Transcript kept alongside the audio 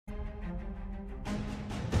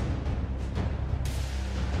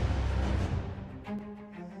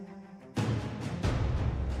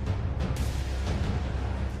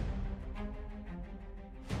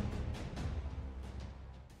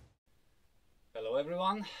Hello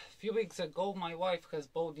everyone. A few weeks ago my wife has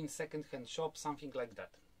bought in second-hand shop something like that.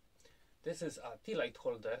 This is a tea light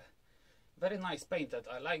holder. Very nice painted.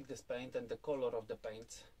 I like this paint and the color of the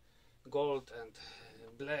paints. Gold and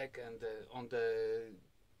black and on the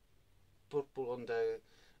purple on the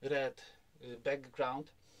red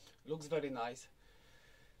background. Looks very nice.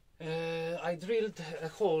 I drilled a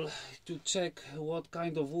hole to check what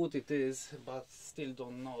kind of wood it is, but still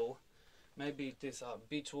don't know. Maybe it is a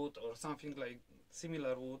beech wood or something like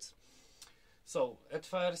similar woods. So at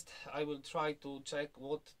first I will try to check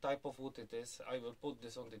what type of wood it is. I will put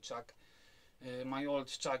this on the chuck. My old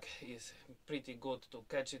chuck is pretty good to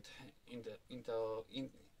catch it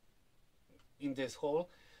in this hole,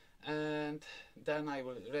 and then I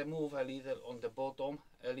will remove a little on the bottom,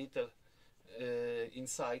 a little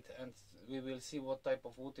inside, and we will see what type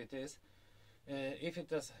of wood it is. If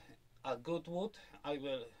it is a good wood, I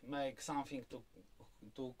will make something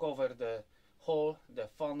to cover the hole, the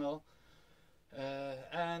funnel,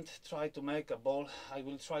 and try to make a bowl. I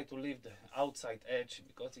will try to leave the outside edge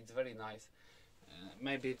because it's very nice.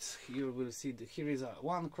 Maybe it's, you will see here is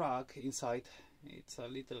one crack inside. It's a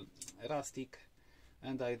little rustic,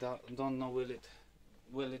 and I don't know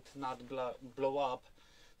will it not blow up.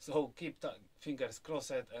 So keep the fingers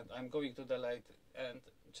crossed, and I'm going to the light and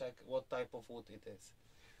check what type of wood it is.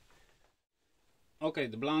 Okay,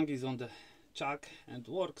 the blank is on the chuck and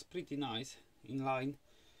works pretty nice in line,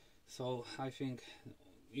 so I think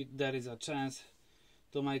there is a chance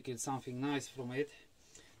to make it something nice from it.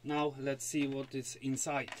 Now let's see what is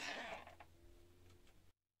inside.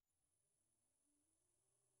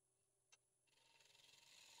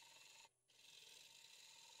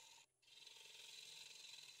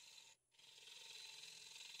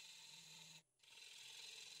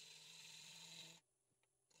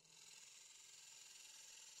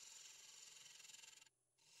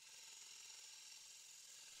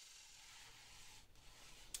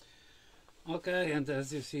 Okay, and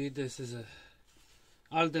as you see, this is a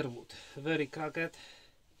alder wood, very cracked,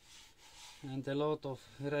 and a lot of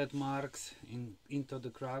red marks into the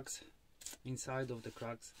cracks, inside of the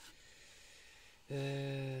cracks.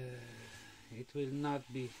 It will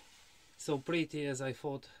not be so pretty as I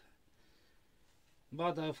thought,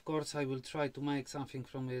 but of course I will try to make something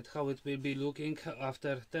from it. How it will be looking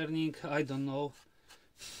after turning, I don't know.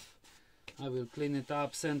 I will clean it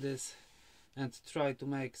up, sand this, and try to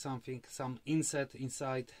make something, some inset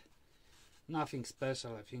inside. Nothing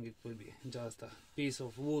special. I think it will be just a piece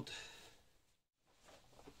of wood.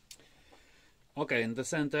 Okay, and the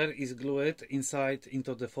center is glued inside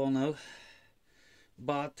into the funnel,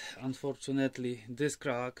 but unfortunately this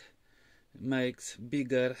crack makes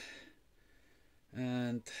bigger,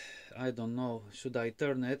 and I don't know, should I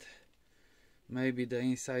turn it? Maybe the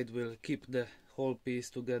inside will keep the whole piece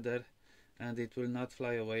together and it will not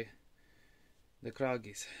fly away. The crack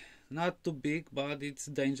is not too big, but it's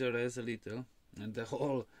dangerous a little, and the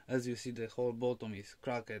whole, as you see, the whole bottom is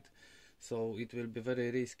cracked, so it will be very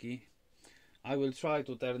risky. I will try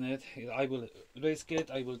to turn it. I will risk it.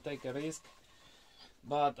 I will take a risk,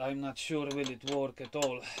 but I'm not sure will it work at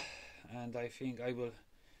all. And I think I will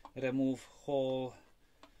remove whole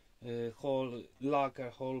lacquer,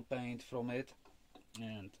 whole paint from it,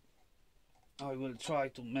 and I will try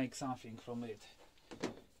to make something from it.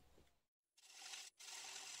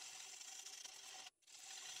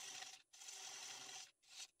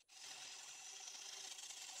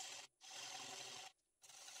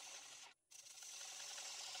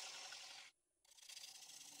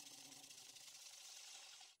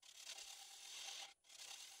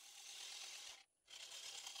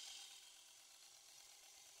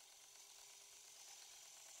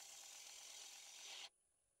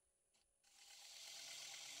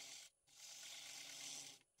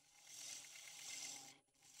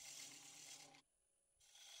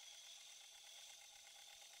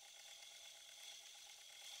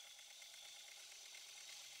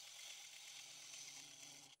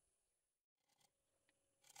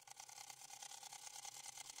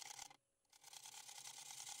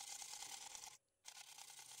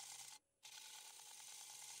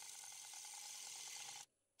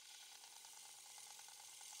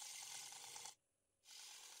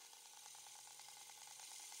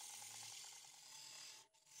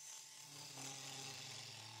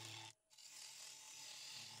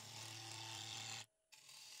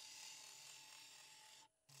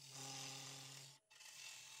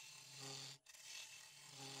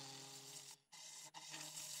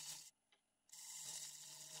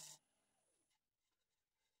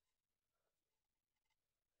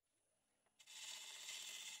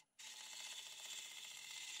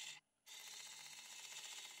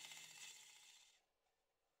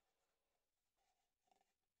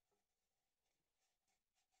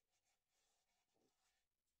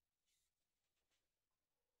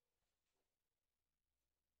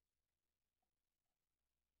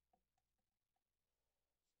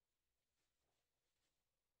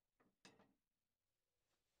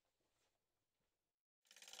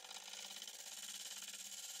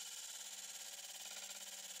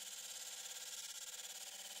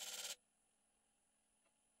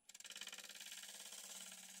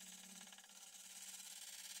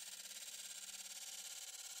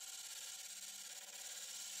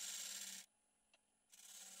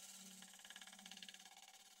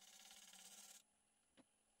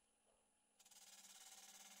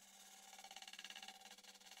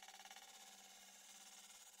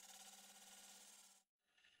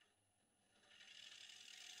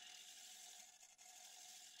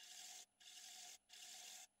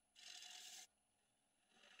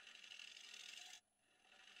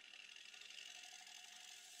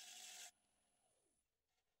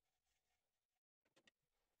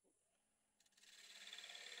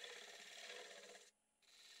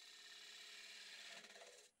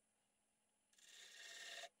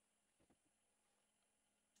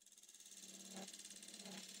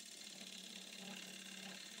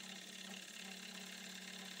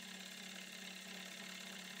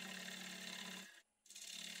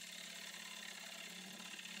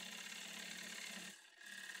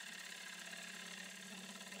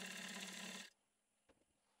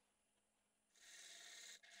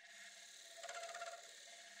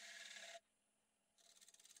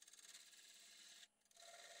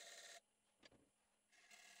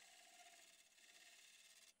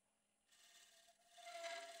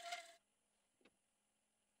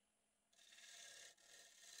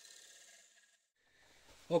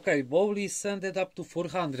 Okay, bowl is sanded up to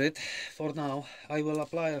 400 for now. I will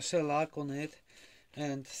apply a shellac on it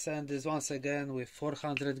and sand this once again with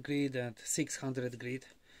 400 grit and 600 grit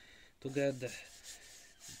to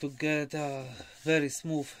get a very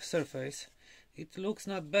smooth surface. It looks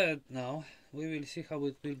not bad now. We will see how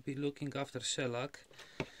it will be looking after shellac.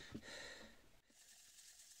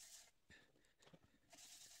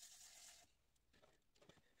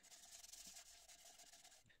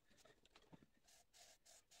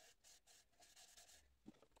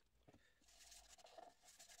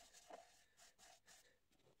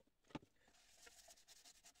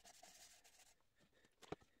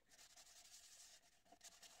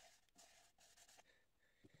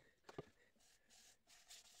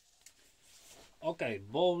 Okay,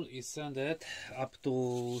 bowl is sanded up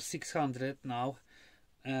to 600 now,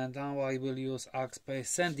 and now I will use axe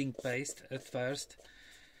paste, sanding paste at first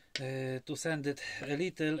to sand it a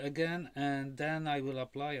little again, and then I will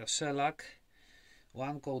apply a shellac,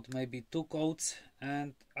 one coat, maybe two coats,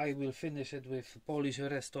 and I will finish it with polish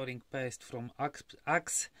restoring paste from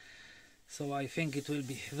axe. So I think it will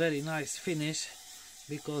be very nice finish,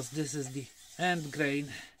 because this is the end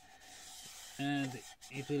grain and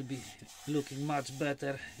it will be looking much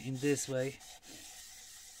better in this way.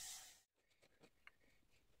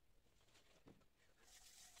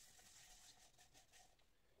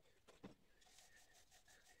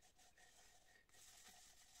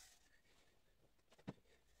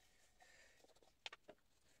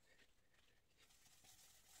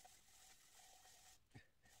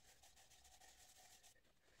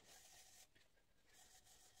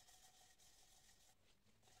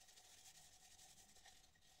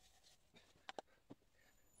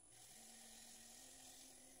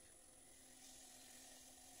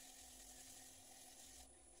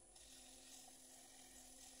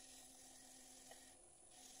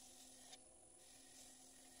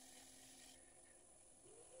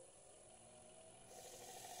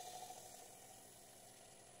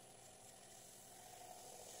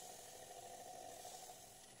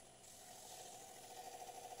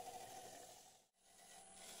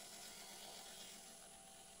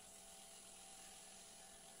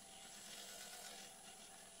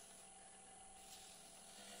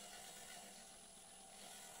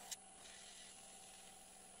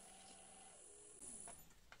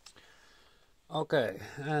 Okay,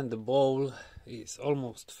 and the bowl is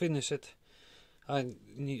almost finished. I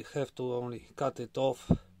have to only cut it off.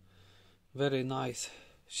 Very nice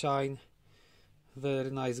shine, very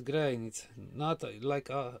nice grain. It's not like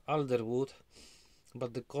alder wood,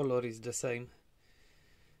 but the color is the same.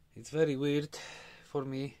 It's very weird for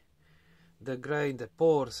me. The grain, the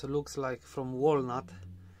pores looks like from walnut.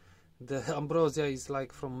 The ambrosia is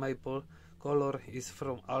like from maple. Color is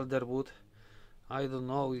from alder wood. I don't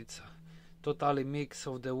know, it's totally mix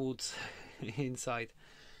of the woods inside,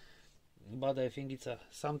 but I think it's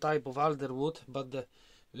some type of alder wood. But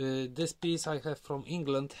this piece I have from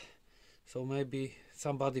England, so maybe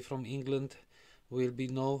somebody from England will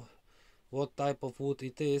know what type of wood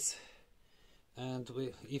it is, and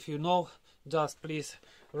if you know, just please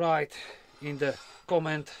write in the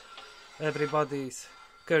comment. Everybody is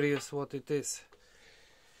curious what it is.